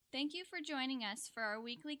Thank you for joining us for our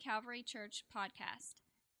weekly Calvary Church podcast.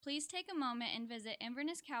 Please take a moment and visit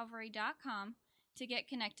InvernessCalvary.com to get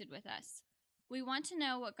connected with us. We want to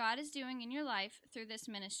know what God is doing in your life through this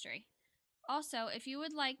ministry. Also, if you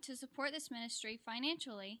would like to support this ministry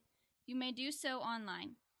financially, you may do so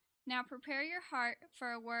online. Now prepare your heart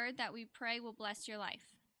for a word that we pray will bless your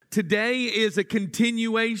life. Today is a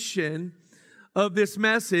continuation of this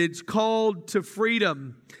message called to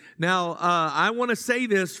freedom. Now, I want to say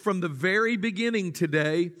this from the very beginning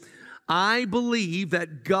today. I believe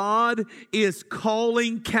that God is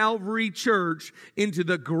calling Calvary Church into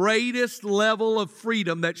the greatest level of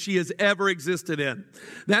freedom that she has ever existed in.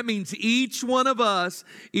 That means each one of us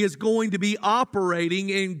is going to be operating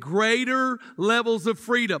in greater levels of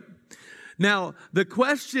freedom. Now, the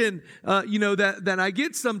question, that I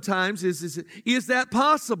get sometimes is that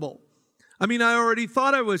possible? I mean, I already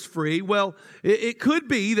thought I was free. Well, it could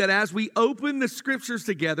be that as we open the scriptures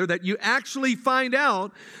together, that you actually find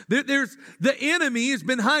out that the enemy has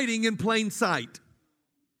been hiding in plain sight.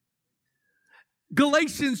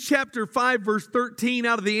 Galatians chapter 5 verse 13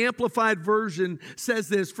 out of the Amplified Version says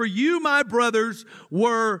this, "For you, my brothers,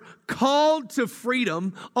 were called to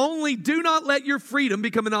freedom, only do not let your freedom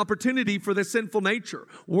become an opportunity for the sinful nature,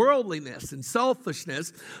 worldliness, and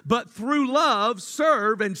selfishness, but through love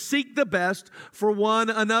serve and seek the best for one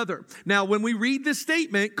another." Now, when we read this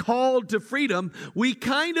statement, called to freedom, we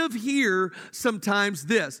kind of hear sometimes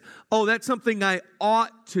this, oh, that's something I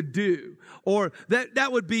ought to do. Or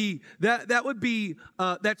that would be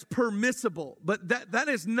that's permissible, but that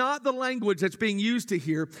is not the language that's being used to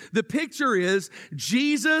here. The picture is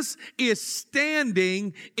Jesus is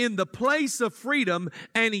standing in the place of freedom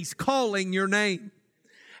and he's calling your name.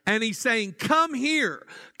 And he's saying, come here,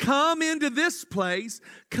 come into this place,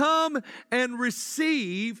 come and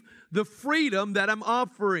receive the freedom that I'm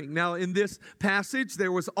offering. Now, in this passage,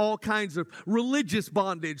 there was all kinds of religious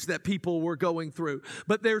bondage that people were going through.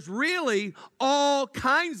 But there's really all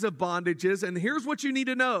kinds of bondages, and here's what you need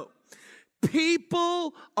to know.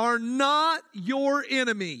 People are not your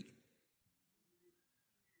enemy.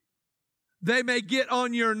 They may get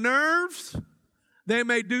on your nerves. They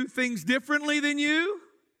may do things differently than you.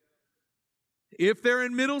 If they're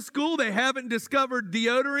in middle school, they haven't discovered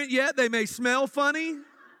deodorant yet. They may smell funny.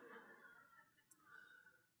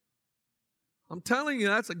 I'm telling you,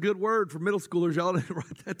 that's a good word for middle schoolers. Y'all need to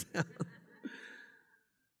write that down.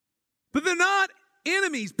 But they're not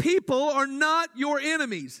enemies. People are not your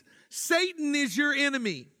enemies. Satan is your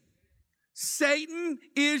enemy. Satan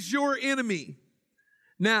is your enemy.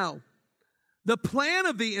 Now, the plan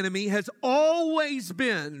of the enemy has always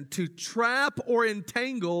been to trap or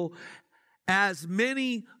entangle as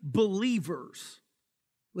many believers.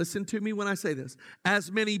 Listen to me when I say this. As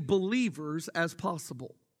many believers as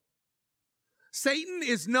possible. Satan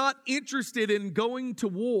is not interested in going to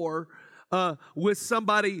war with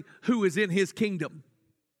somebody who is in his kingdom.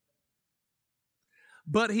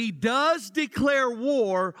 But he does declare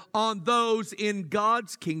war on those in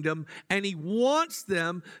God's kingdom, and he wants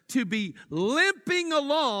them to be limping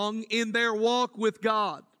along in their walk with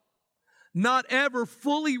God, not ever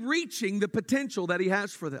fully reaching the potential that he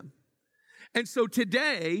has for them. And so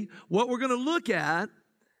today, what we're going to look at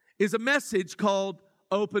is a message called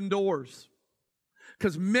Open Doors.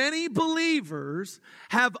 Because many believers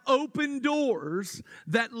have open doors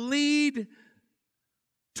that lead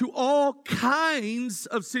to all kinds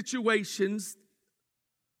of situations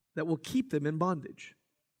that will keep them in bondage.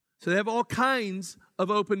 So they have all kinds of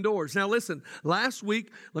open doors. Now listen, last week,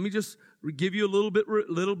 let me just give you a little bit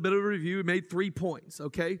of a review. We made 3 points,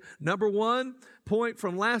 okay? Number 1 point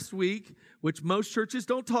from last week, which most churches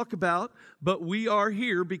don't talk about, but we are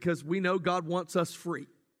here because we know God wants us free.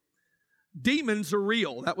 Demons are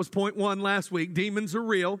real. That was point 1 last week. Demons are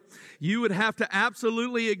real. You would have to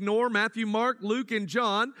absolutely ignore Matthew, Mark, Luke, and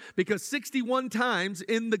John because 61 times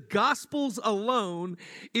in the Gospels alone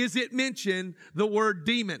is it mentioned the word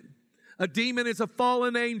demon. A demon is a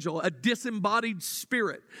fallen angel, a disembodied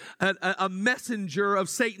spirit, a messenger of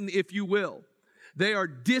Satan, if you will. They are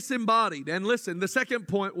disembodied. And listen, the second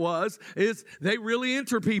point is they really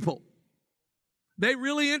enter people. They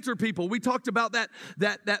really enter people. We talked about that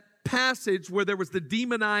passage where there was the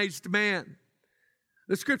demonized man.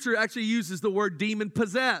 The scripture actually uses the word demon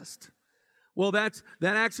possessed. Well, that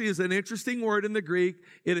actually is an interesting word in the Greek.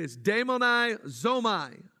 It is daimoni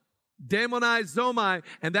zomai. Daimoni zomai.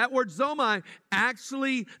 And that word zomai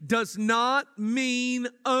actually does not mean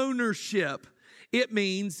ownership. It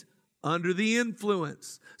means under the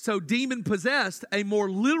influence. So demon possessed, a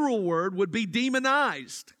more literal word would be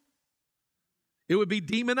demonized. It would be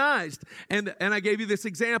demonized. And I gave you this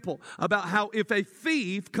example about how if a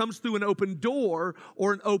thief comes through an open door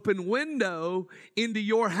or an open window into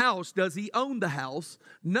your house, does he own the house?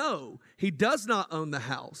 No, he does not own the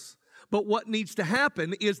house. But what needs to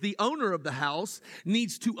happen is the owner of the house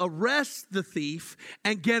needs to arrest the thief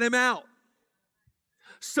and get him out,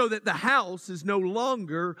 so that the house is no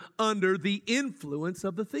longer under the influence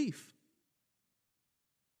of the thief.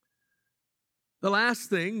 The last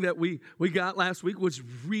thing that we got last week was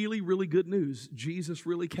really, really good news. Jesus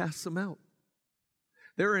really casts them out.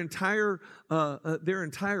 There are entire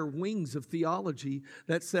wings of theology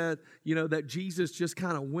that said, that Jesus just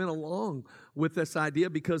kind of went along with this idea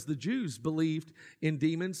because the Jews believed in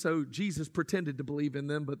demons, so Jesus pretended to believe in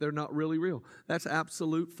them, but they're not really real. That's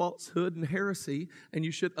absolute falsehood and heresy, and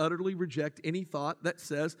you should utterly reject any thought that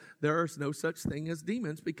says there is no such thing as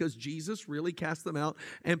demons, because Jesus really cast them out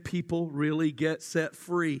and people really get set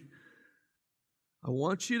free. I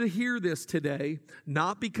want you to hear this today,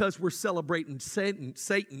 not because we're celebrating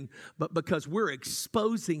Satan, but because we're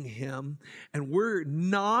exposing him, and we're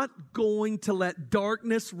not going to let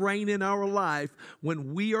darkness reign in our life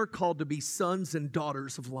when we are called to be sons and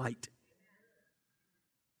daughters of light.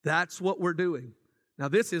 That's what we're doing. Now,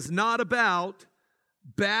 this is not about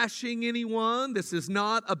bashing anyone. This is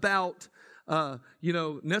not about,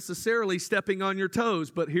 necessarily stepping on your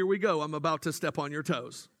toes, but here we go. I'm about to step on your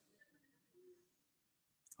toes.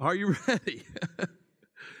 Are you ready?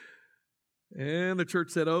 And the church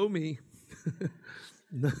said, oh, me.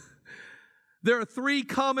 There are 3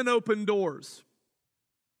 common open doors.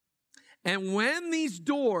 And when these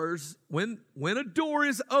doors, when a door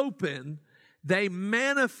is open, they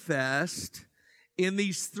manifest in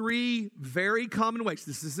these 3 very common ways.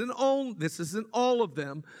 This isn't all of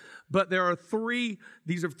them, but there are 3,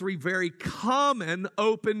 these are 3 very common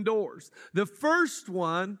open doors. The first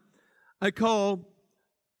one I call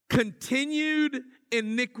continued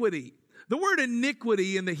iniquity. The word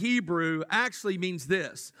iniquity in the Hebrew actually means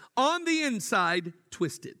this: on the inside,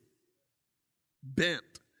 twisted, bent.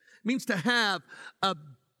 It means to have a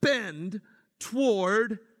bend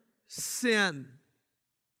toward sin.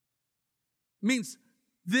 It means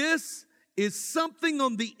this is something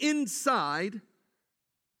on the inside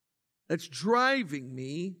that's driving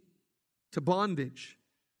me to bondage.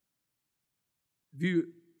 If you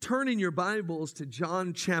turn in your Bibles to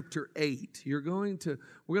John chapter 8. We're going to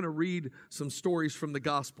read some stories from the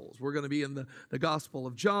Gospels. We're going to be in the Gospel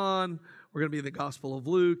of John, we're going to be in the Gospel of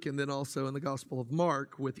Luke, and then also in the Gospel of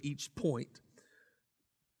Mark with each point.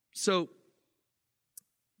 So,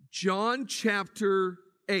 John chapter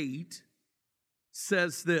 8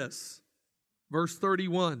 says this, verse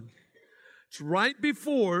 31. It's right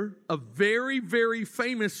before a very, very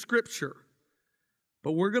famous scripture,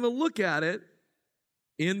 but we're going to look at it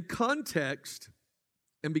in context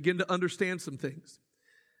and begin to understand some things.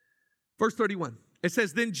 Verse 31, it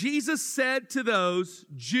says, then Jesus said to those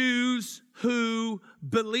Jews who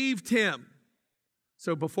believed him.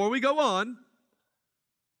 So before we go on,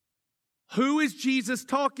 who is Jesus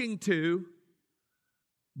talking to?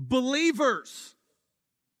 Believers.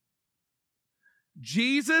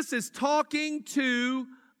 Jesus is talking to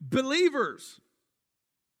believers.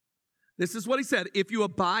 This is what he said: if you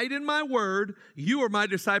abide in my word, you are my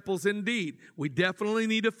disciples indeed. We definitely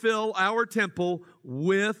need to fill our temple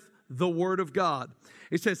with the word of God.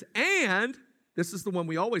 It says, and, this is the one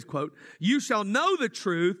we always quote, you shall know the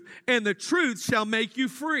truth, and the truth shall make you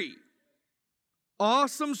free.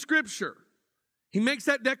 Awesome scripture. He makes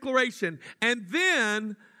that declaration. And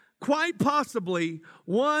then, quite possibly,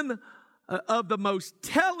 one of the most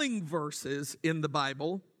telling verses in the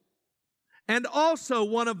Bible, and also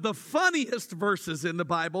one of the funniest verses in the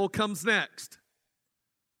Bible, comes next.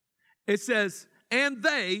 It says, and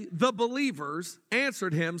they, the believers,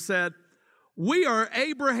 answered him, said, we are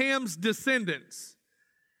Abraham's descendants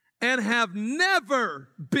and have never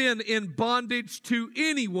been in bondage to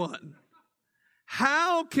anyone.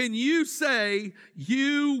 How can you say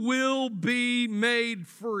you will be made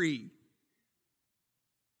free?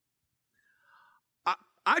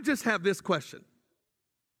 I just have this question.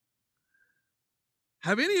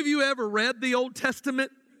 Have any of you ever read the Old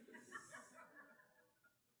Testament?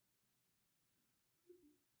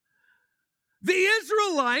 The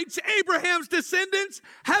Israelites, Abraham's descendants,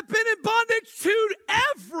 have been in bondage to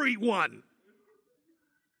everyone.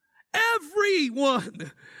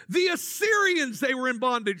 Everyone. The Assyrians they were in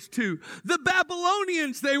bondage to. The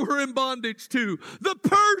Babylonians they were in bondage to. The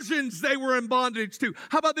Persians they were in bondage to.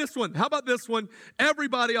 How about this one?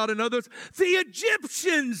 Everybody ought to know this. The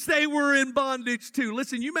Egyptians they were in bondage to.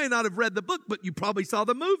 Listen, you may not have read the book, but you probably saw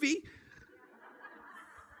the movie.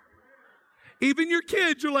 Even your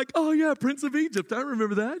kids, you're like, oh yeah, Prince of Egypt. I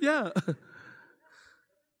remember that, yeah.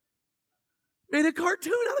 Made a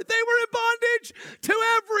cartoon out of it. They were in bondage to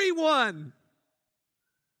everyone.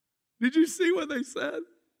 Did you see what they said?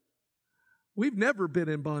 We've never been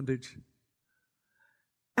in bondage.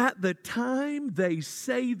 At the time they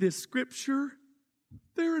say this scripture,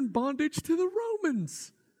 they're in bondage to the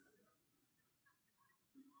Romans.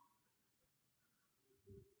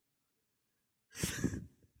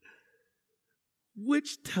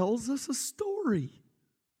 Which tells us a story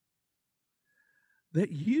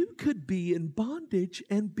that you could be in bondage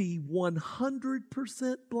and be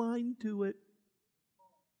 100% blind to it.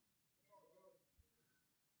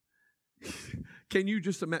 Can you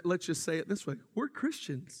just imagine? Let's just say it this way. We're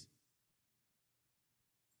Christians.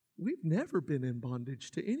 We've never been in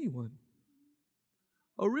bondage to anyone.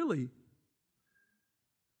 Oh, really?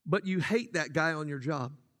 But you hate that guy on your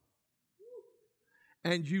job.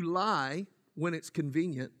 And you lie when it's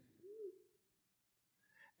convenient.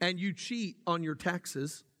 And you cheat on your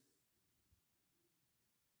taxes.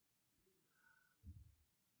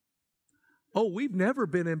 Oh, we've never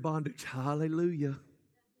been in bondage. Hallelujah.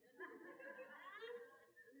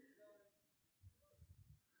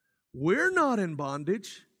 We're not in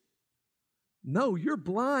bondage. No, you're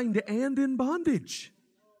blind and in bondage.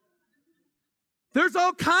 There's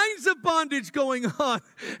all kinds of bondage going on.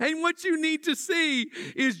 And what you need to see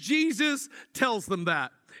is Jesus tells them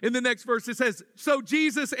that. In the next verse it says, so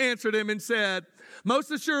Jesus answered him and said, most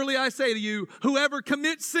assuredly I say to you, whoever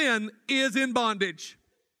commits sin is in bondage,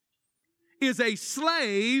 is a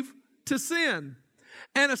slave to sin.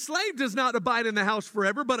 And a slave does not abide in the house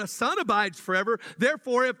forever, but a son abides forever.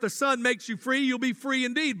 Therefore, if the son makes you free, you'll be free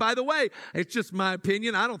indeed. By the way, it's just my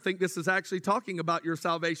opinion. I don't think this is actually talking about your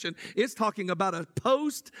salvation. It's talking about a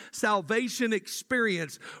post-salvation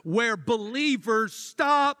experience where believers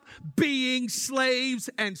stop being slaves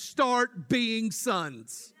and start being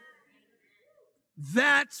sons.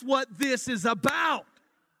 That's what this is about.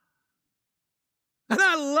 And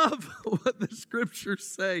I love what the scriptures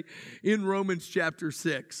say in Romans chapter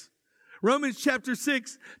 6. Romans chapter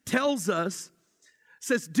 6 tells us,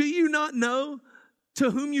 says, do you not know to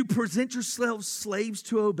whom you present yourselves slaves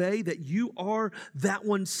to obey, that you are that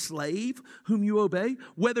one slave whom you obey,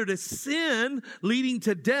 whether to sin leading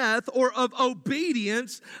to death or of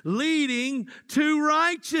obedience leading to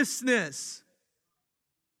righteousness?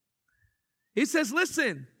 He says,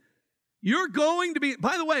 listen, you're going to be,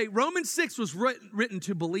 by the way, Romans 6 was written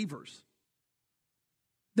to believers.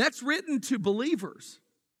 That's written to believers.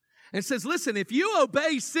 And it says, listen, if you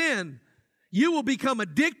obey sin, you will become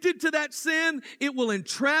addicted to that sin. It will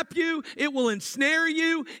entrap you. It will ensnare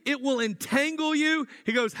you. It will entangle you.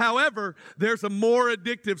 He goes, however, there's a more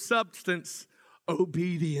addictive substance,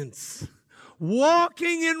 obedience.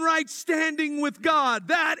 Walking in right standing with God.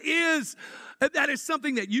 That is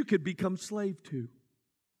something that you could become slave to.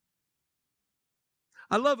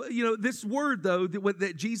 I love, this word, though,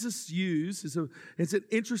 that Jesus used it's an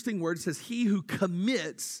interesting word. It says, he who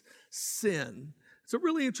commits sin. It's a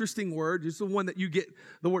really interesting word. It's the one that you get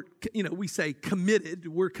the word, we say committed.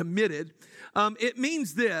 We're committed. It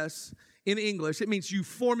means this in English. It means you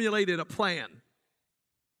formulated a plan.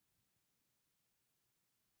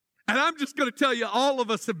 And I'm just going to tell you, all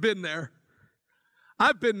of us have been there.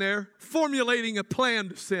 I've been there formulating a plan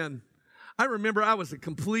to sin. I remember I was a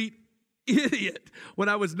complete idiot when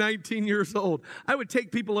I was 19 years old. I would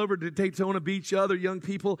take people over to Daytona Beach, other young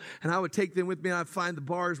people, and I would take them with me, and I'd find the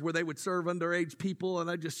bars where they would serve underage people, and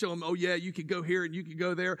I'd just show them, oh yeah, you could go here and you could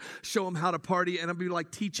go there, show them how to party, and I'd be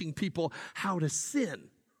like teaching people how to sin.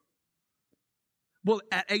 Well,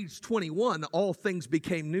 at age 21, all things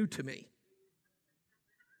became new to me.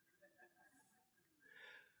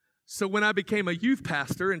 So when I became a youth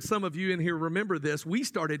pastor, and some of you in here remember this, we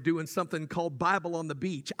started doing something called Bible on the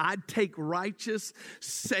Beach. I'd take righteous,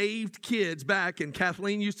 saved kids back, and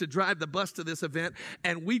Kathleen used to drive the bus to this event,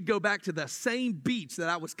 and we'd go back to the same beach that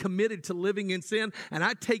I was committed to living in sin, and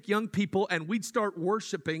I'd take young people, and we'd start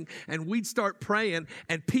worshiping, and we'd start praying,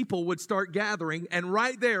 and people would start gathering, and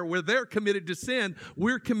right there, where they're committed to sin,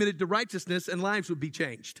 we're committed to righteousness, and lives would be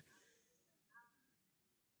changed.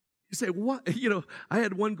 You say, what? I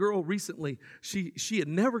had one girl recently. She had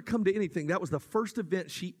never come to anything. That was the first event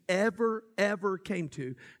she ever came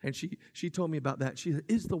to. And she told me about that. She said,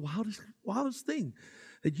 it's the wildest thing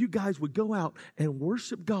that you guys would go out and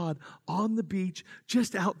worship God on the beach,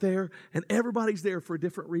 just out there, and everybody's there for a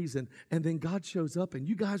different reason. And then God shows up, and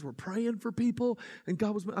you guys were praying for people, and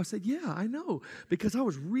I said, yeah, I know, because I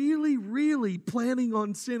was really planning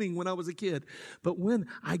on sinning when I was a kid. But when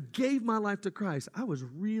I gave my life to Christ, I was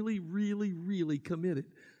really committed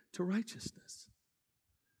to righteousness.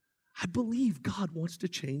 I believe God wants to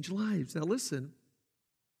change lives. Now listen,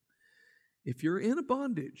 if you're in a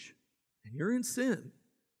bondage and you're in sin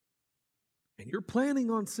and you're planning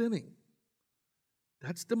on sinning,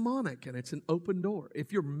 that's demonic and it's an open door.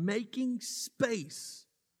 If you're making space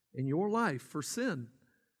in your life for sin,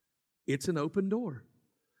 it's an open door.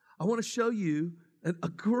 I want to show you a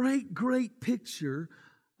great picture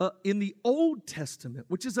in the Old Testament,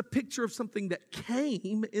 which is a picture of something that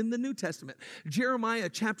came in the New Testament. Jeremiah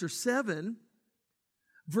chapter 7,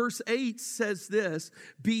 verse 8 says this,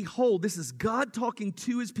 "Behold," this is God talking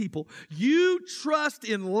to his people, "you trust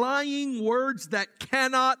in lying words that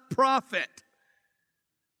cannot profit."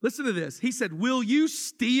 Listen to this. He said, "Will you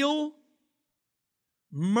steal,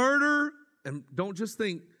 murder?" And don't just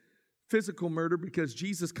think physical murder, because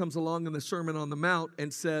Jesus comes along in the Sermon on the Mount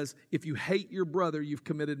and says, if you hate your brother, you've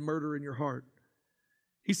committed murder in your heart.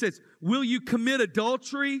 He says, "Will you commit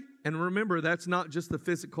adultery?" And remember, that's not just the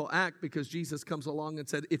physical act, because Jesus comes along and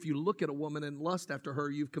said, if you look at a woman and lust after her,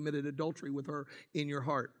 you've committed adultery with her in your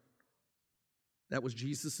heart. That was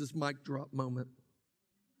Jesus' mic drop moment.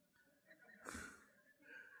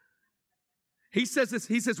 He says this,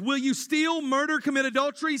 he says, "Will you steal, murder, commit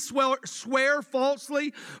adultery, swear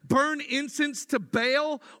falsely, burn incense to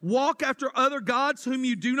Baal, walk after other gods whom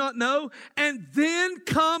you do not know, and then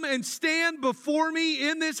come and stand before me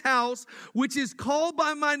in this house, which is called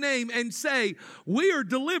by my name, and say, we are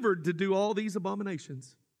delivered to do all these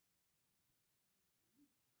abominations?"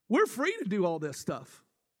 We're free to do all this stuff.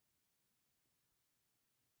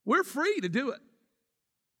 We're free to do it.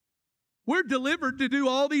 We're delivered to do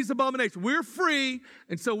all these abominations. We're free,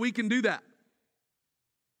 and so we can do that.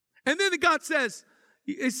 And then God says,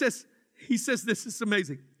 he says this is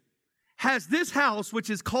amazing. "Has this house,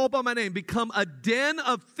 which is called by my name, become a den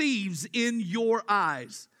of thieves in your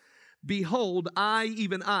eyes? Behold,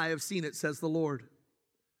 even I have seen it, says the Lord."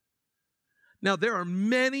 Now, there are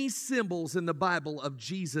many symbols in the Bible of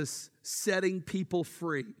Jesus setting people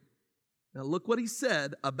free. Now, look what he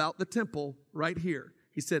said about the temple right here.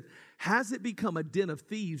 He said, "Has it become a den of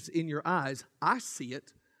thieves in your eyes? I see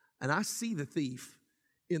it, and I see the thief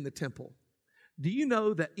in the temple." Do you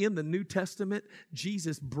know that in the New Testament,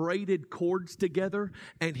 Jesus braided cords together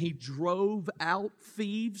and he drove out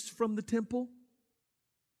thieves from the temple?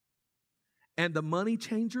 And the money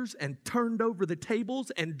changers, and turned over the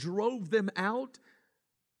tables and drove them out?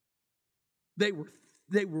 They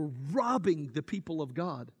were robbing the people of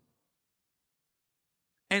God.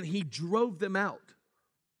 And he drove them out.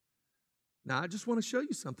 Now, I just want to show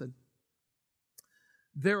you something.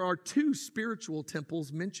 There are two spiritual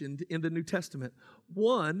temples mentioned in the New Testament.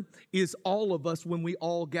 One is all of us when we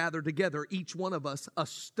all gather together, each one of us a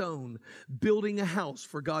stone, building a house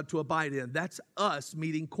for God to abide in. That's us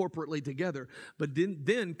meeting corporately together. But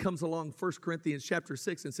then comes along 1 Corinthians chapter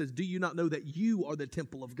 6 and says, "Do you not know that you are the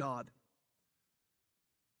temple of God?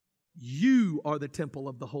 You are the temple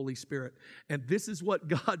of the Holy Spirit." And this is what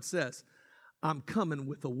God says, "I'm coming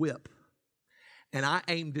with a whip, and I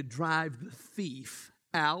aim to drive the thief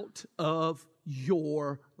out of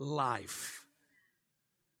your life."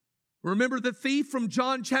 Remember the thief from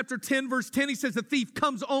John chapter 10, verse 10? He says the thief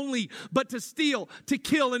comes only but to steal, to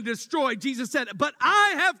kill, and destroy. Jesus said, "But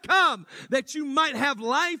I have come that you might have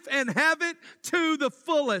life and have it to the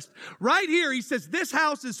fullest." Right here, he says, this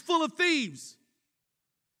house is full of thieves.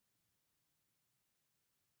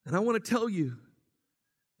 And I want to tell you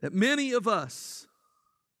that many of us,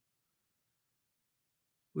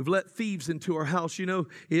 we've let thieves into our house. You know,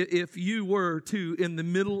 if you were to, in the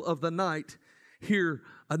middle of the night, hear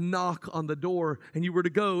a knock on the door, and you were to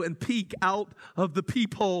go and peek out of the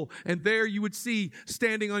peephole, and there you would see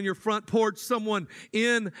standing on your front porch someone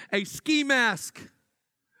in a ski mask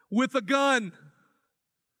with a gun,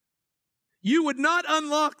 you would not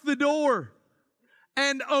unlock the door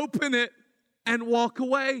and open it and walk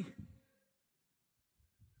away.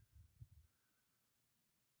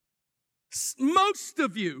 Most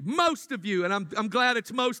of you, and I'm glad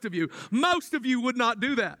it's most of you would not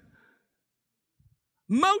do that.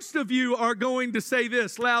 Most of you are going to say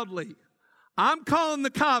this loudly: "I'm calling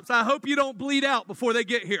the cops. I hope you don't bleed out before they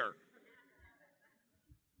get here.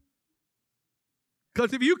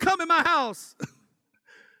 Because if you come in my house, it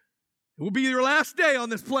will be your last day on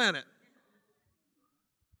this planet."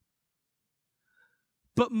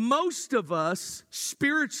 But most of us,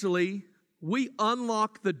 spiritually, we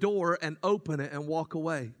unlock the door and open it and walk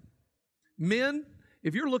away. Men,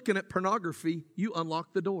 if you're looking at pornography, you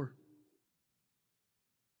unlock the door.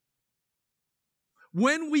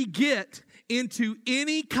 When we get into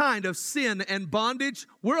any kind of sin and bondage,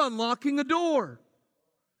 we're unlocking a door.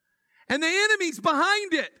 And the enemy's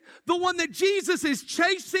behind it. The one that Jesus is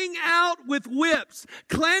chasing out with whips,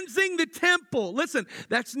 cleansing the temple. Listen,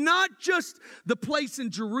 that's not just the place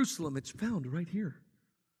in Jerusalem. It's found right here.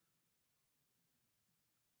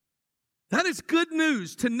 That is good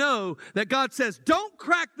news to know that God says, don't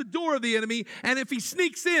crack the door of the enemy, and if he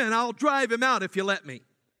sneaks in, I'll drive him out if you let me.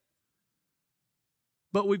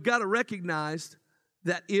 But we've got to recognize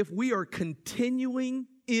that if we are continuing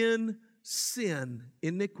in sin,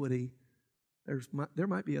 iniquity, there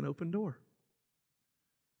might be an open door.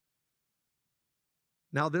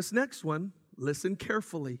 Now this next one, listen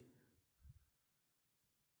carefully.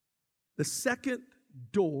 The second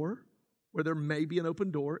door where there may be an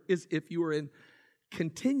open door is if you are in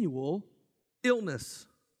continual illness.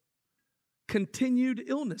 Continued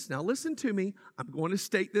illness. Now listen to me. I'm going to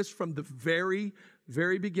state this from the very,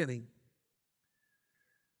 very beginning.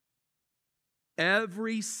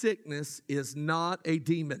 Every sickness is not a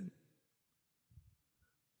demon.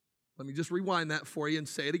 Let me just rewind that for you and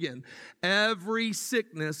say it again. Every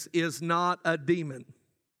sickness is not a demon.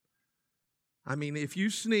 I mean, if you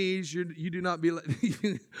sneeze, you do not be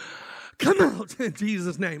come out in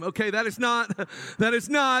Jesus' name. Okay, that's not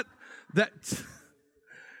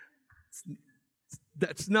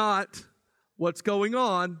what's going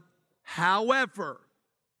on. However,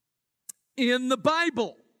 in the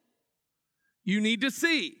Bible, you need to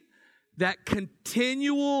see that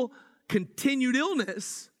continued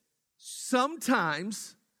illness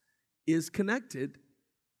sometimes is connected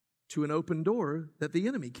to an open door that the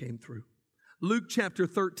enemy came through. Luke chapter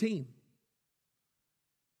 13.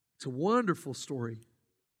 It's a wonderful story.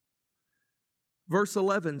 Verse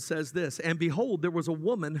 11 says this, and behold, there was a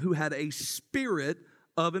woman who had a spirit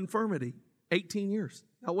of infirmity, 18 years.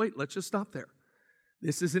 Now wait, let's just stop there.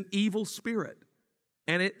 This is an evil spirit,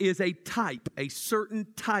 and it is a certain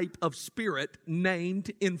type of spirit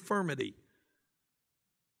named infirmity.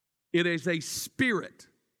 It is a spirit.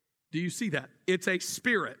 Do you see that? It's a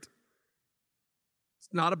spirit.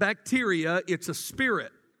 It's not a bacteria, it's a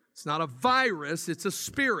spirit. It's not a virus, it's a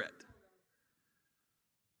spirit.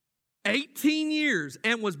 18 years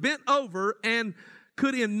and was bent over and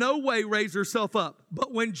could in no way raise herself up.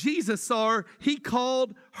 But when Jesus saw her, he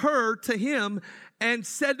called her to him and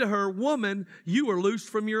said to her, woman, you are loosed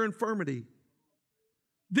from your infirmity.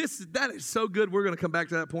 That is so good. We're going to come back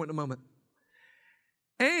to that point in a moment.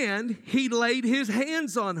 And he laid his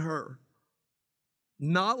hands on her.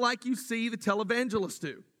 Not like you see the televangelists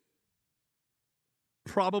do.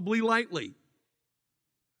 Probably lightly.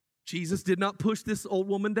 Jesus did not push this old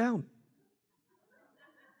woman down.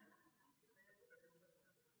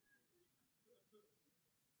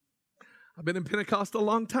 I've been in Pentecost a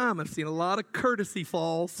long time. I've seen a lot of courtesy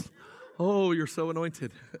falls. Oh, you're so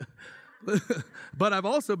anointed. But I've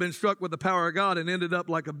also been struck with the power of God and ended up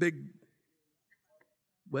like a big,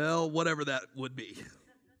 well, whatever that would be,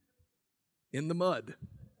 in the mud,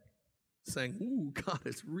 saying, ooh, God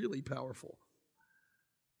is really powerful.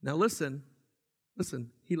 Now listen,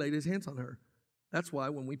 he laid his hands on her. That's why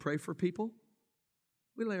when we pray for people,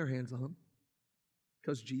 we lay our hands on them,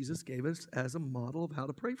 because Jesus gave us as a model of how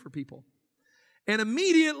to pray for people. And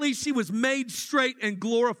immediately she was made straight and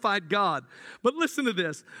glorified God. But listen to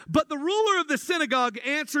this. But the ruler of the synagogue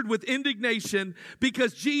answered with indignation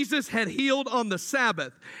because Jesus had healed on the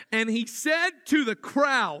Sabbath. And he said to the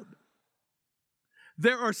crowd,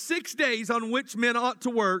 there are 6 days on which men ought to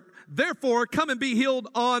work. Therefore, come and be healed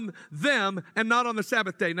on them and not on the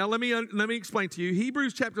Sabbath day. Now, let me explain to you.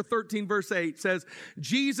 Hebrews chapter 13, verse 8 says,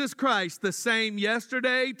 Jesus Christ, the same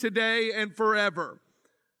yesterday, today, and forever.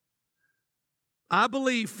 I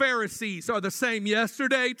believe Pharisees are the same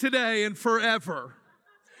yesterday, today, and forever.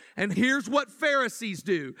 And here's what Pharisees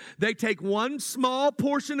do. They take one small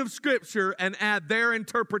portion of Scripture and add their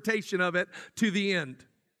interpretation of it to the end.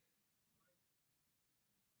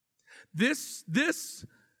 This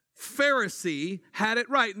Pharisee had it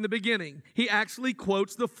right in the beginning. He actually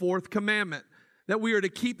quotes the fourth commandment, that we are to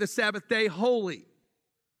keep the Sabbath day holy.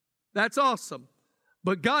 That's awesome.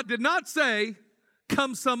 But God did not say,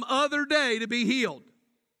 come some other day to be healed.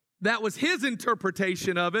 That was his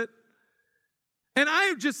interpretation of it. And I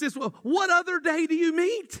am just this, what other day do you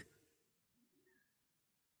meet?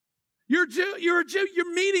 You're a Jew,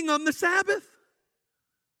 you're meeting on the Sabbath.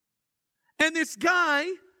 And this guy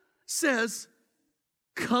says,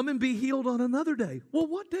 come and be healed on another day. Well,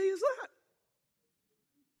 what day is that?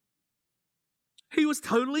 He was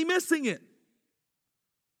totally missing it.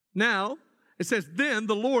 Now, it says, then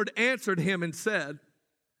the Lord answered him and said,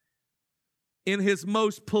 in his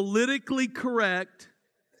most politically correct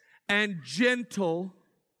and gentle,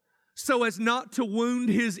 so as not to wound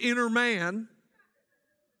his inner man,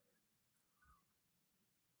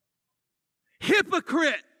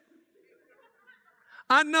 hypocrite.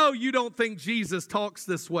 I know you don't think Jesus talks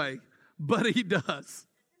this way, but he does.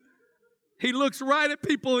 He looks right at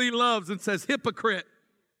people he loves and says, hypocrite.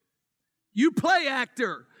 You play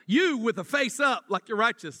actor. You with a face up like you're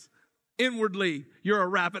righteous. Inwardly, you're a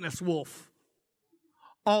ravenous wolf.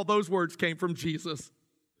 All those words came from Jesus.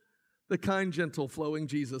 The kind, gentle, flowing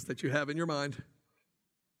Jesus that you have in your mind.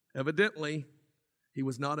 Evidently, he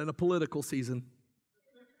was not in a political season.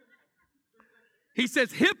 He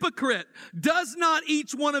says, hypocrite, does not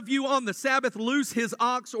each one of you on the Sabbath loose his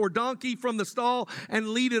ox or donkey from the stall and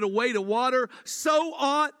lead it away to water? So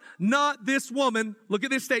ought not this woman, look at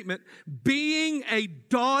this statement, being a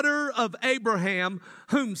daughter of Abraham,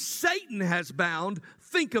 whom Satan has bound,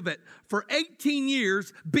 think of it, for 18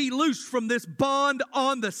 years, be loosed from this bond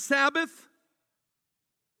on the Sabbath?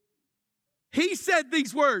 He said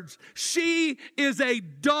these words, she is a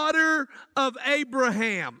daughter of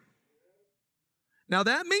Abraham. Now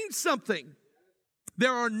that means something.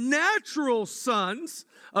 There are natural sons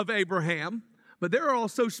of Abraham, but there are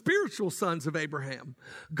also spiritual sons of Abraham.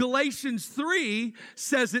 Galatians 3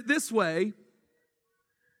 says it this way,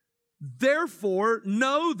 therefore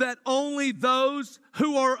know that only those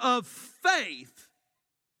who are of faith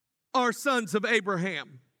are sons of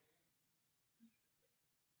Abraham.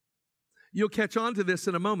 You'll catch on to this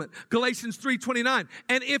in a moment. Galatians 3:29.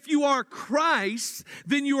 And if you are Christ,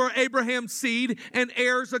 then you are Abraham's seed and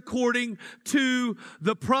heirs according to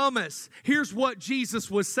the promise. Here's what Jesus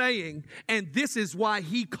was saying, and this is why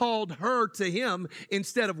he called her to him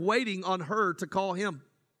instead of waiting on her to call him.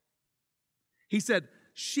 He said,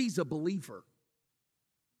 she's a believer.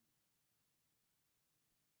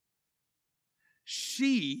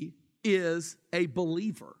 She is a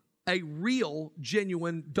believer. A real,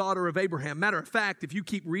 genuine daughter of Abraham. Matter of fact, if you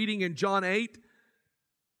keep reading in John 8,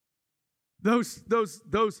 those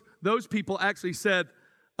people actually said,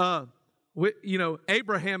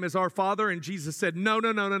 Abraham is our father, and Jesus said,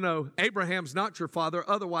 no. Abraham's not your father,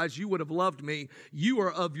 otherwise you would have loved me. You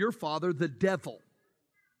are of your father, the devil.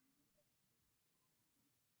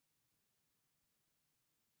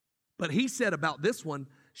 But he said about this one,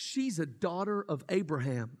 she's a daughter of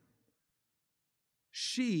Abraham.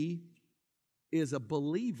 She is a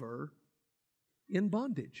believer in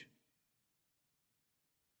bondage.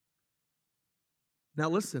 Now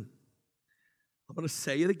listen, I'm going to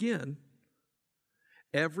say it again.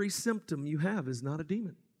 Every symptom you have is not a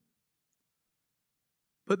demon.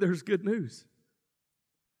 But there's good news.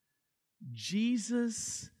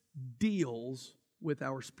 Jesus deals with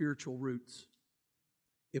our spiritual roots.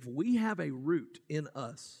 If we have a root in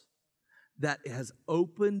us that has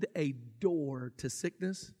opened a door to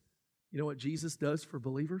sickness, you know what Jesus does for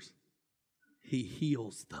believers? He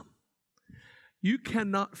heals them. You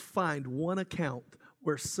cannot find one account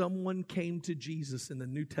where someone came to Jesus in the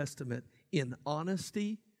New Testament in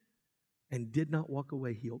honesty and did not walk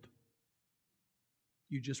away healed.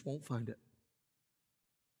 You just won't find it.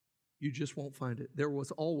 You just won't find it. There was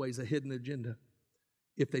always a hidden agenda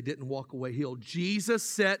if they didn't walk away healed. Jesus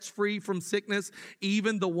sets free from sickness,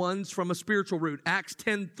 even the ones from a spiritual root. Acts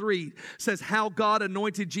 10:3 says how God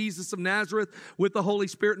anointed Jesus of Nazareth with the Holy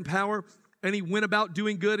Spirit and power, and he went about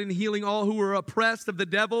doing good and healing all who were oppressed of the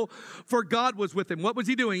devil, for God was with him. What was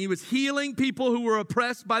he doing? He was healing people who were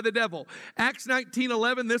oppressed by the devil. Acts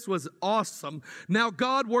 19:11, this was awesome. Now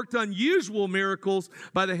God worked unusual miracles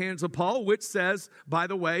by the hands of Paul, which says, by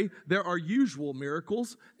the way, there are usual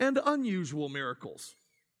miracles and unusual miracles.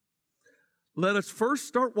 Let us first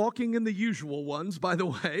start walking in the usual ones, by the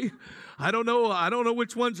way. I don't know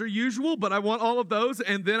which ones are usual, but I want all of those.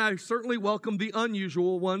 And then I certainly welcome the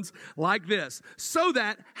unusual ones like this. So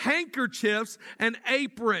that handkerchiefs and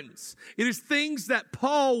aprons, it is things that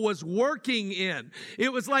Paul was working in.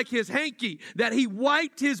 It was like his hanky that he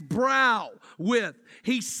wiped his brow with.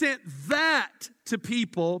 He sent that to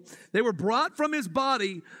people. They were brought from his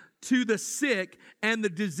body to the sick, and the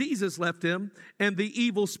diseases left him, and the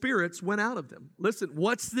evil spirits went out of them. Listen,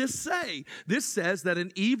 what's this say? This says that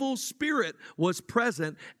an evil spirit was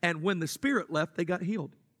present, and when the spirit left, they got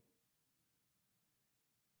healed.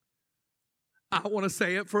 I want to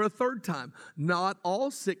say it for a third time. Not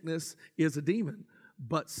all sickness is a demon,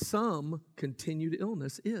 but some continued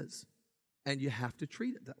illness is, and you have to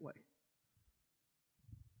treat it that way.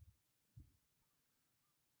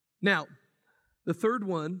 Now, the third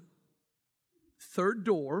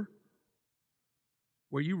door,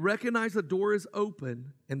 where you recognize the door is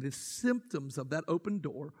open, and the symptoms of that open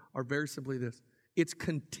door are very simply this. It's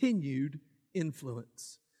continued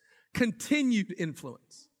influence. Continued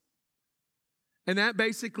influence. And that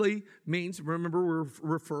basically means, remember, we're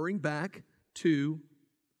referring back to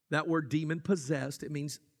That word demon possessed, it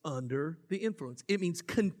means under the influence. It means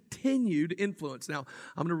continued influence. Now,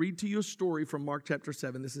 I'm going to read to you a story from Mark chapter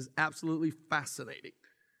 7. This is absolutely fascinating.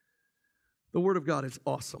 The Word of God is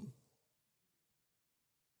awesome.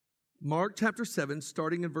 Mark chapter 7,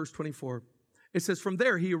 starting in verse 24. It says, "From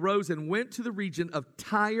there he arose and went to the region of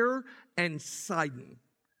Tyre and Sidon.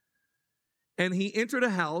 And he entered a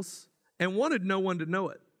house and wanted no one to know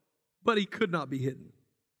it, but he could not be hidden.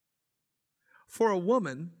 For a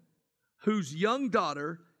woman whose young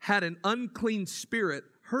daughter had an unclean spirit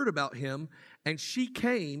heard about him, and she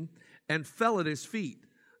came and fell at his feet.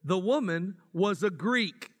 The woman was a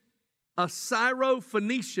Greek, a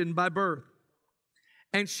Syro-Phoenician by birth.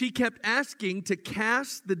 And she kept asking to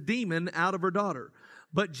cast the demon out of her daughter.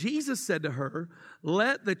 But Jesus said to her,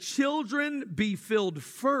 'Let the children be filled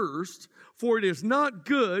first, for it is not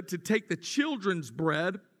good to take the children's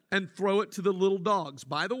bread and throw it to the little dogs.'"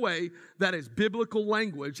 By the way, that is biblical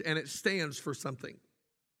language, and it stands for something.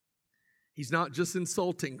 He's not just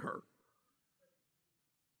insulting her.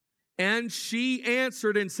 "And she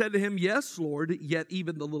answered and said to him, 'Yes, Lord, yet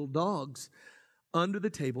even the little dogs under the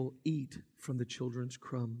table eat from the children's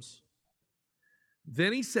crumbs.'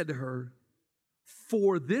 Then he said to her,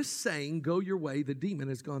 'For this saying, go your way, the demon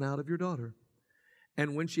has gone out of your daughter.'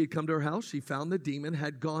 And when she had come to her house, she found the demon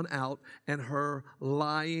had gone out and her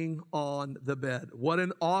lying on the bed." What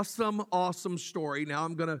an awesome, awesome story. Now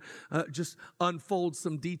I'm going to just unfold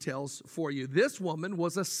some details for you. This woman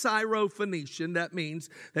was a Syro-Phoenician. That means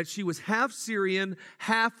that she was half Syrian,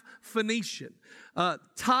 half Phoenician.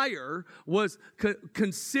 Tyre was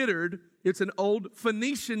considered, it's an old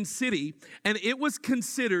Phoenician city, and it was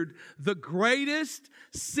considered the greatest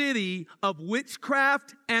city of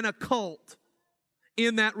witchcraft and occult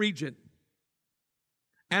in that region.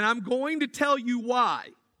 And I'm going to tell you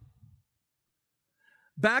why.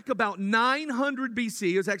 Back about 900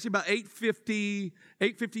 BC, it was actually about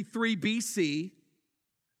 853 BC,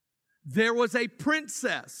 there was a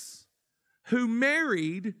princess who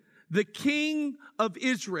married the king of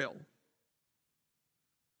Israel.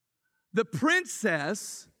 The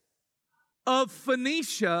princess of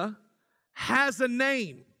Phoenicia has a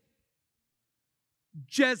name: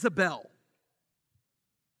 Jezebel.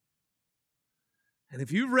 And if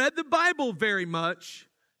you've read the Bible very much,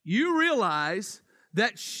 you realize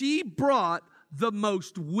that she brought the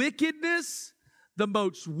most wickedness, the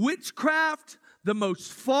most witchcraft, the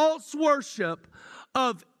most false worship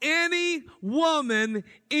of any woman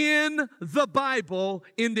in the Bible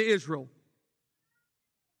into Israel.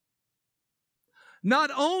 Not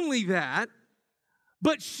only that,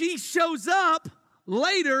 but she shows up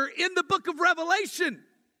later in the book of Revelation.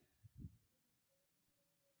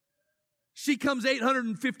 She comes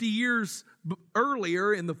 850 years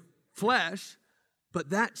earlier in the flesh, but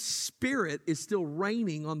that spirit is still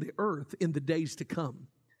reigning on the earth in the days to come.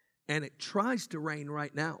 And it tries to reign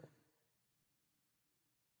right now.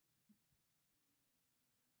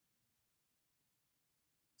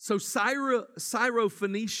 So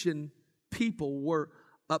Syro-Phoenician people were,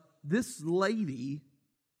 this lady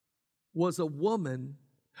was a woman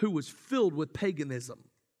who was filled with paganism.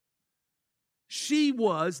 She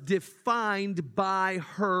was defined by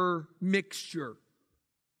her mixture.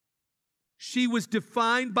 She was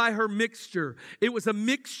defined by her mixture. It was a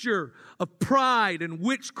mixture of pride and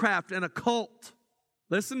witchcraft and occult.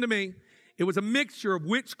 Listen to me. It was a mixture of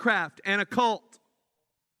witchcraft and occult.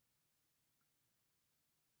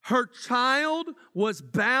 Her child was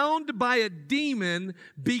bound by a demon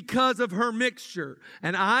because of her mixture.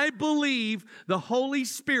 And I believe the Holy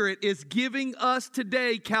Spirit is giving us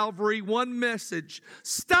today, Calvary, one message.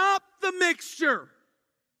 Stop the mixture.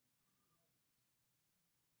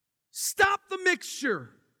 Stop the mixture.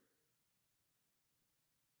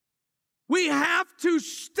 We have to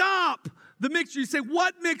stop the mixture. You say,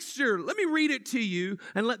 what mixture? Let me read it to you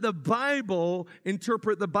and let the Bible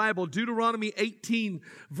interpret the Bible. Deuteronomy 18,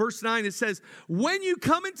 verse 9, it says, "When you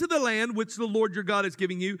come into the land which the Lord your God is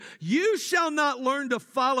giving you, you shall not learn to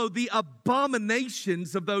follow the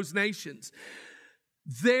abominations of those nations.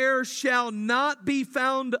 There shall not be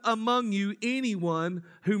found among you anyone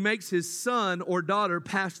who makes his son or daughter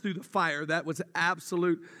pass through the fire." That was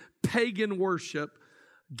absolute pagan worship,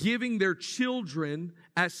 giving their children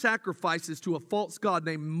as sacrifices to a false god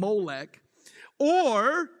named Molech.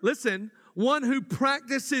 Or, listen, one who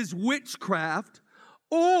practices witchcraft,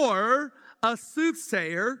 or a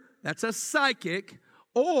soothsayer, that's a psychic,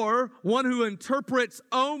 or one who interprets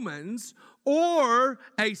omens, or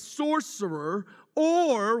a sorcerer,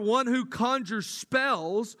 or one who conjures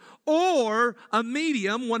spells, or a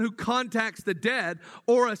medium, one who contacts the dead,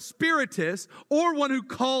 or a spiritist, or one who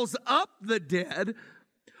calls up the dead.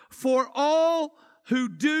 For all who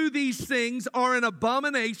do these things are an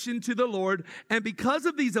abomination to the Lord, and because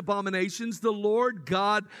of these abominations, the Lord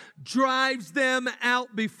God drives them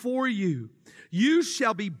out before you. You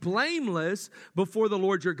shall be blameless before the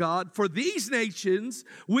Lord your God, for these nations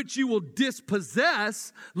which you will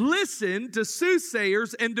dispossess listen to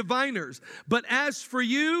soothsayers and diviners. But as for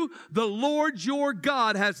you, the Lord your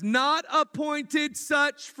God has not appointed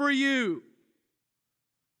such for you.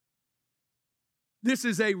 This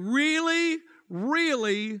is a really,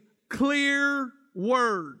 really clear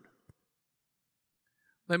word.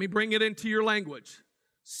 Let me bring it into your language.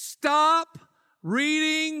 Stop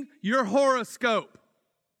reading your horoscope.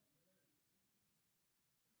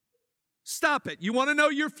 Stop it. You want to know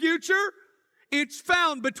your future? It's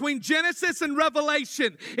found between Genesis and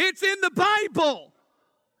Revelation. It's in the Bible.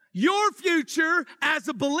 Your future as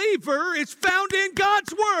a believer is found in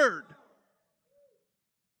God's Word.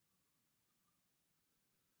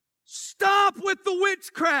 Stop with the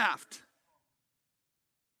witchcraft.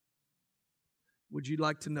 Would you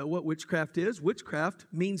like to know what witchcraft is? Witchcraft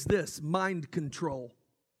means this: mind control.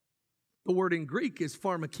 The word in Greek is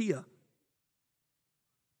pharmakia.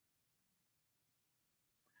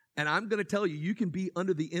 And I'm going to tell you, you can be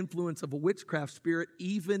under the influence of a witchcraft spirit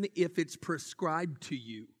even if it's prescribed to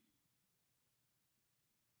you.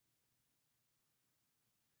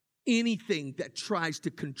 Anything that tries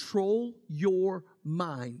to control your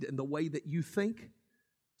mind and the way that you think,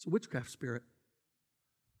 it's a witchcraft spirit.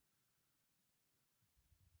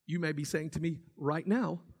 You may be saying to me right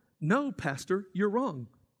now, no, Pastor, you're wrong.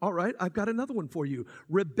 All right, I've got another one for you.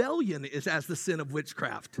 Rebellion is as the sin of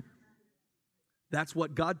witchcraft. That's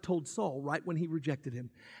what God told Saul right when he rejected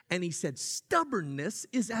him. And he said, stubbornness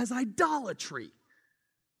is as idolatry.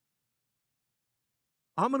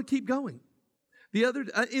 I'm going to keep going. In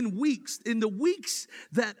the weeks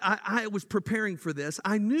that I was preparing for this,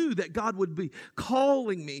 I knew that God would be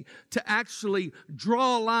calling me to actually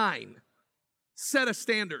draw a line, set a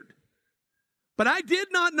standard. But I did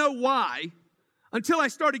not know why until I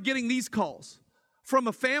started getting these calls from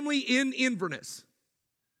a family in Inverness.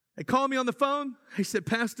 They called me on the phone. They said,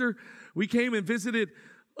 Pastor, we came and visited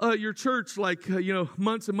your church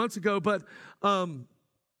months and months ago, but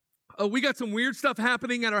we got some weird stuff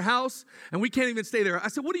happening at our house, and we can't even stay there. I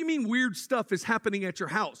said, what do you mean weird stuff is happening at your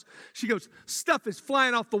house? She goes, stuff is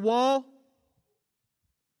flying off the wall.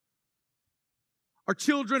 Our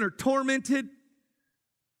children are tormented.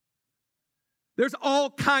 There's all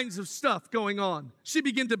kinds of stuff going on. She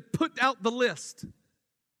began to put out the list.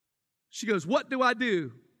 She goes, what do I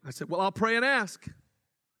do? I said, well, I'll pray and ask.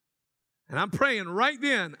 And I'm praying right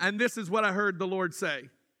then, and this is what I heard the Lord say.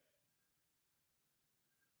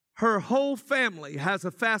 Her whole family has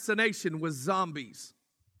a fascination with zombies.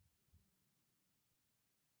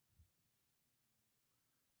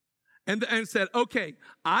 And said, okay,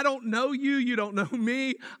 I don't know you, you don't know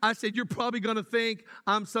me. I said, you're probably going to think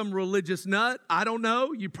I'm some religious nut. I don't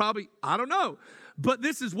know. I don't know. But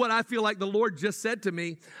this is what I feel like the Lord just said to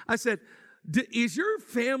me. I said, is your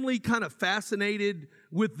family kind of fascinated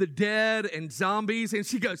with the dead and zombies? And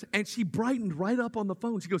she goes, and she brightened right up on the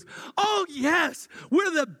phone. She goes, oh yes, we're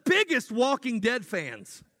the biggest Walking Dead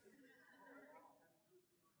fans.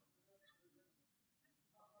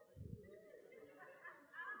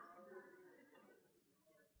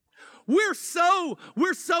 We're so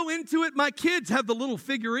into it. My kids have the little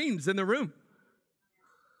figurines in the room.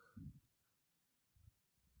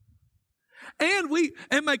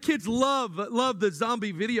 And my kids love the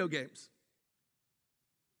zombie video games.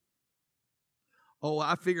 Oh,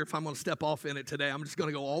 I figure if I'm going to step off in it today, I'm just going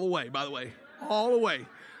to go all the way, by the way. All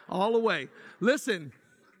the way. Listen,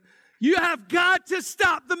 you have got to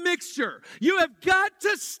stop the mixture. You have got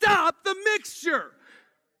to stop the mixture.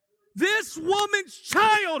 This woman's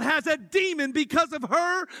child has a demon because of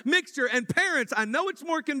her mixture. And parents, I know it's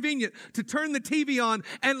more convenient to turn the TV on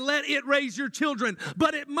and let it raise your children,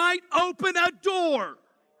 but it might open a door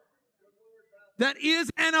that is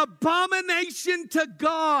an abomination to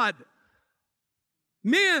God.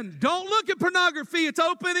 Men, don't look at pornography. It's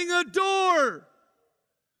opening a door.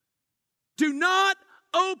 Do not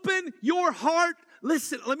open your heart.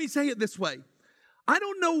 Listen, let me say it this way. I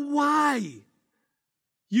don't know why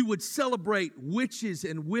you would celebrate witches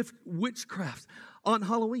and witchcraft on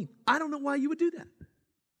Halloween. I don't know why you would do that.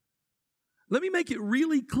 Let me make it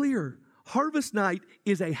really clear. Harvest Night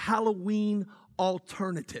is a Halloween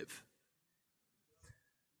alternative.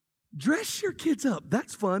 Dress your kids up.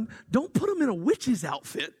 That's fun. Don't put them in a witch's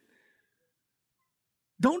outfit.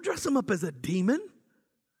 Don't dress them up as a demon.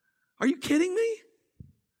 Are you kidding me?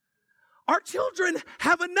 Our children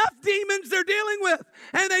have enough demons they're dealing with,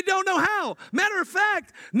 and they don't know how. Matter of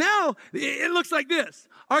fact, now it looks like this.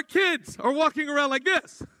 Our kids are walking around like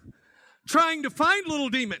this, trying to find little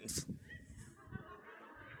demons.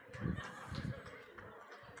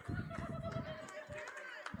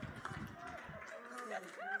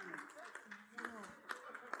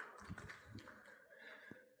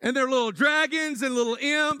 And they're little dragons and little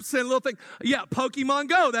imps and little things. Yeah, Pokemon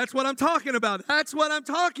Go. That's what I'm talking about. That's what I'm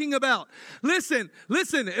talking about. Listen.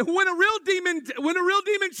 When a real demon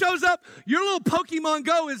shows up, your little Pokemon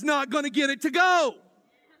Go is not going to get it to go.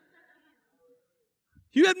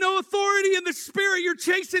 You have no authority in the spirit. You're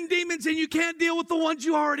chasing demons and you can't deal with the ones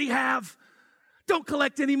you already have. Don't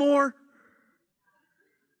collect anymore.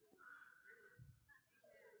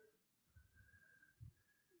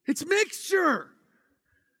 It's mixture.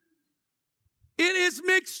 It is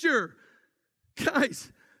mixture.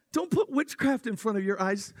 Guys, don't put witchcraft in front of your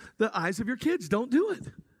eyes, the eyes of your kids. Don't do it.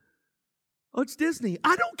 Oh, it's Disney.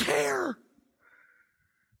 I don't care.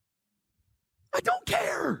 I don't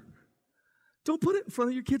care. Don't put it in front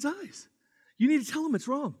of your kids' eyes. You need to tell them it's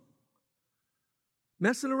wrong.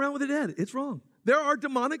 Messing around with the dead, it's wrong. There are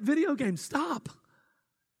demonic video games. Stop.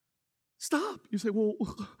 Stop. You say, well,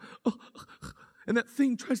 and that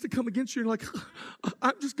thing tries to come against you, and you're like,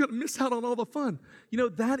 I'm just going to miss out on all the fun. You know,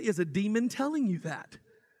 that is a demon telling you that.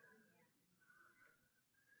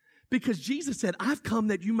 Because Jesus said, I've come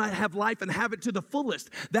that you might have life and have it to the fullest.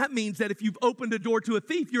 That means that if you've opened a door to a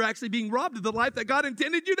thief, you're actually being robbed of the life that God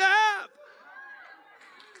intended you to have.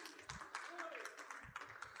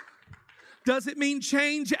 Does it mean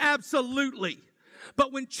change? Absolutely.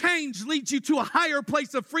 But when change leads you to a higher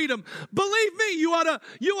place of freedom, believe me, you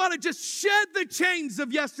ought to just shed the chains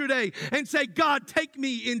of yesterday and say, God, take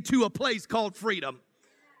me into a place called freedom.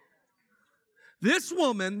 This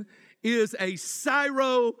woman is a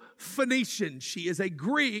Syro-Phoenician. She is a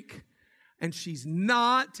Greek, and she's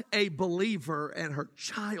not a believer, and her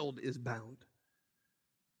child is bound.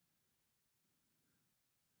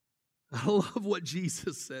 I love what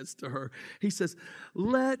Jesus says to her. He says,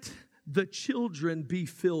 let the children be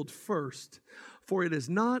filled first, for it is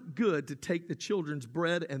not good to take the children's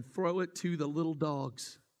bread and throw it to the little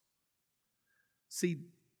dogs. See,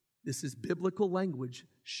 this is biblical language.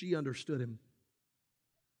 She understood him,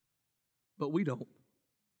 but we don't.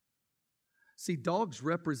 See, dogs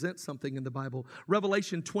represent something in the Bible.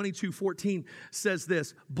 Revelation 22:14 says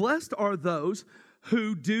this, blessed are those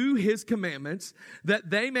who do his commandments, that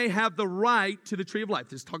they may have the right to the tree of life.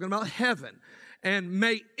 This is talking about heaven. And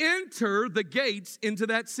may enter the gates into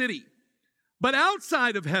that city. But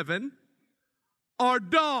outside of heaven are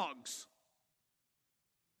dogs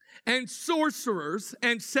and sorcerers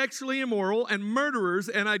and sexually immoral and murderers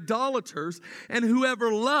and idolaters and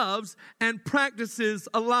whoever loves and practices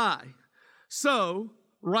a lie. So,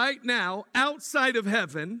 right now, outside of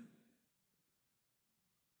heaven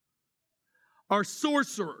are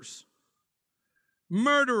sorcerers,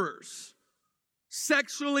 murderers,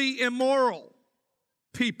 sexually immoral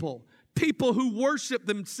people who worship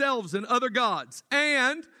themselves and other gods,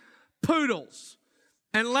 and poodles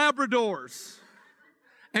and Labradors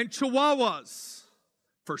and Chihuahuas,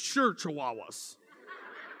 for sure Chihuahuas.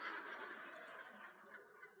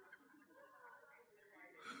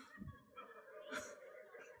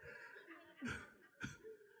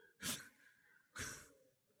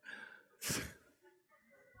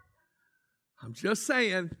 I'm just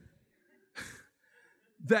saying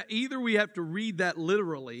that either we have to read that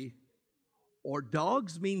literally or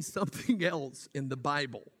dogs mean something else in the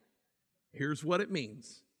Bible. Here's what it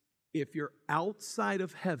means. If you're outside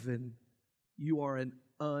of heaven, you are an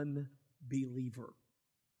unbeliever.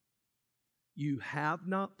 You have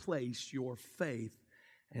not placed your faith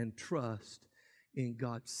and trust in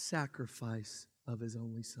God's sacrifice of his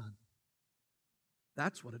only son.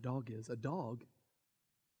 That's what a dog is. A dog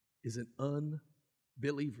is an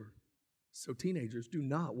unbeliever. So teenagers, do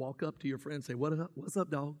not walk up to your friend and say, what's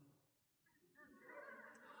up, dog?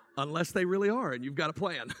 Unless they really are and you've got a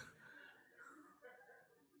plan.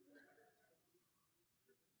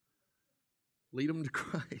 Lead them to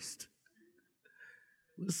Christ.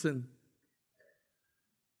 Listen.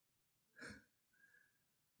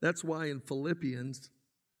 That's why in Philippians,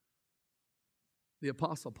 the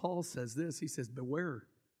Apostle Paul says this. He says, beware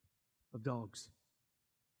of dogs.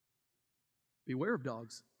 Beware of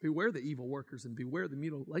dogs. Beware the evil workers and beware the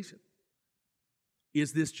mutilation.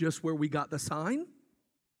 Is this just where we got the sign?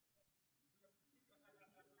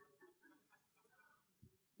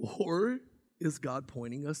 Or is God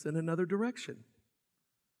pointing us in another direction?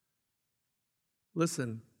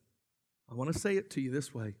 Listen, I want to say it to you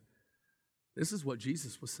this way. This is what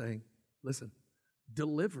Jesus was saying. Listen,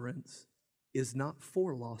 deliverance is not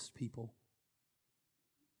for lost people.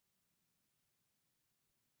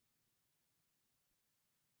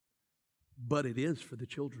 But it is for the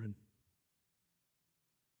children.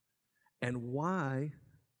 And why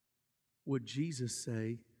would Jesus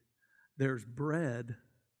say there's bread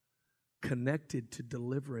connected to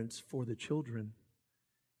deliverance for the children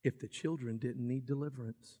if the children didn't need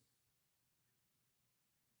deliverance?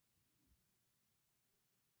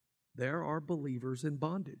 There are believers in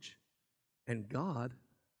bondage. And God,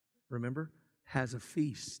 remember, has a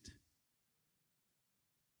feast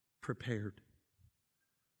prepared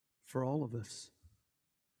for all of us.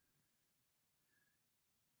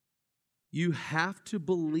 You have to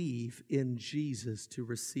believe in Jesus to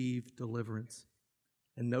receive deliverance.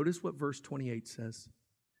 And notice what verse 28 says.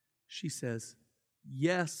 She says,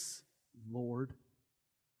 "Yes, Lord."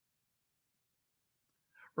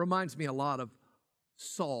 Reminds me a lot of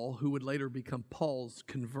Saul, who would later become Paul's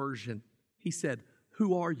conversion. He said,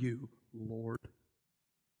 "Who are you, Lord?"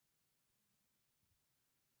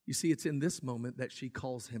 You see, it's in this moment that she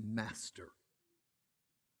calls him Master.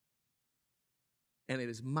 And it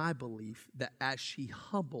is my belief that as she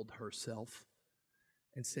humbled herself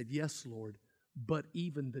and said, "Yes, Lord, but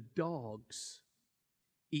even the dogs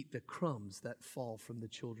eat the crumbs that fall from the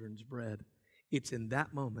children's bread," it's in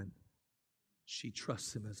that moment she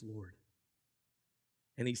trusts him as Lord.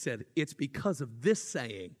 And he said, it's because of this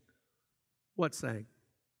saying. What saying?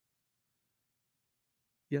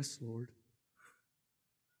 "Yes, Lord.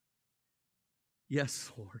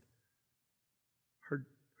 Yes, Lord."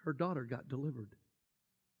 Her daughter got delivered.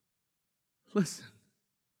 Listen.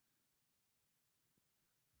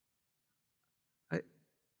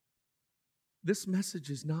 This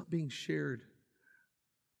message is not being shared,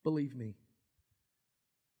 believe me,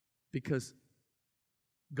 because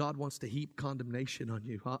God wants to heap condemnation on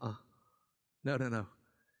you. No.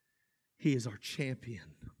 He is our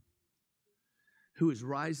champion who is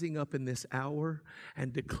rising up in this hour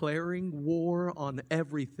and declaring war on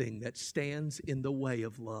everything that stands in the way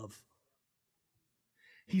of love.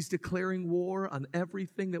 He's declaring war on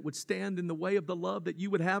everything that would stand in the way of the love that you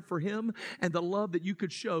would have for Him and the love that you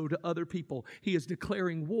could show to other people. He is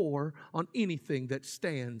declaring war on anything that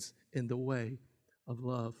stands in the way of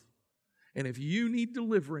love. And if you need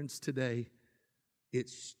deliverance today, it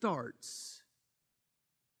starts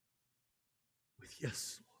with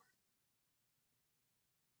 "Yes, Lord."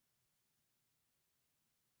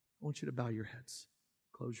 I want you to bow your heads.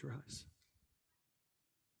 Close your eyes.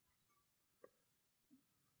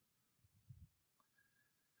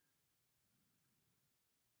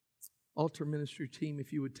 Altar ministry team,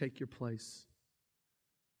 if you would take your place.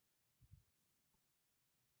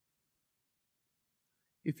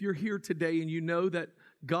 If you're here today and you know that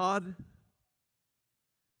God,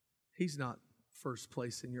 He's not first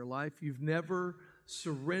place in your life. You've never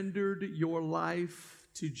surrendered your life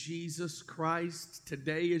to Jesus Christ.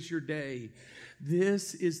 Today is your day.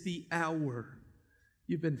 This is the hour.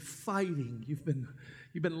 You've been fighting. You've been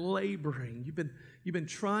laboring. You've been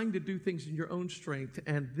trying to do things in your own strength.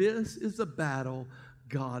 And this is a battle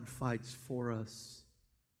God fights for us.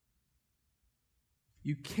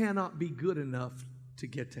 You cannot be good enough to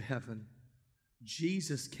get to heaven.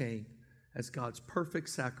 Jesus came as God's perfect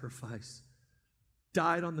sacrifice,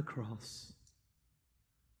 died on the cross,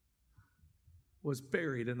 was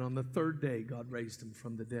buried, and on the third day God raised Him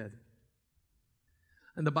from the dead.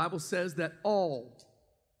 And the Bible says that all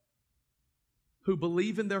who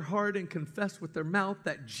believe in their heart and confess with their mouth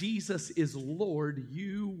that Jesus is Lord,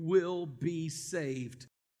 you will be saved.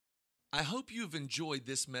 I hope you have enjoyed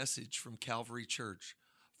this message from Calvary Church.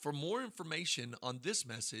 For more information on this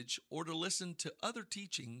message or to listen to other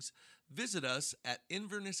teachings, visit us at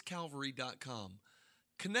InvernessCalvary.com.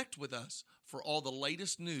 Connect with us for all the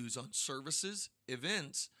latest news on services,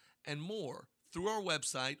 events, and more through our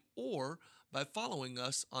website or by following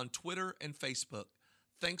us on Twitter and Facebook.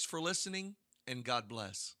 Thanks for listening, and God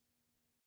bless.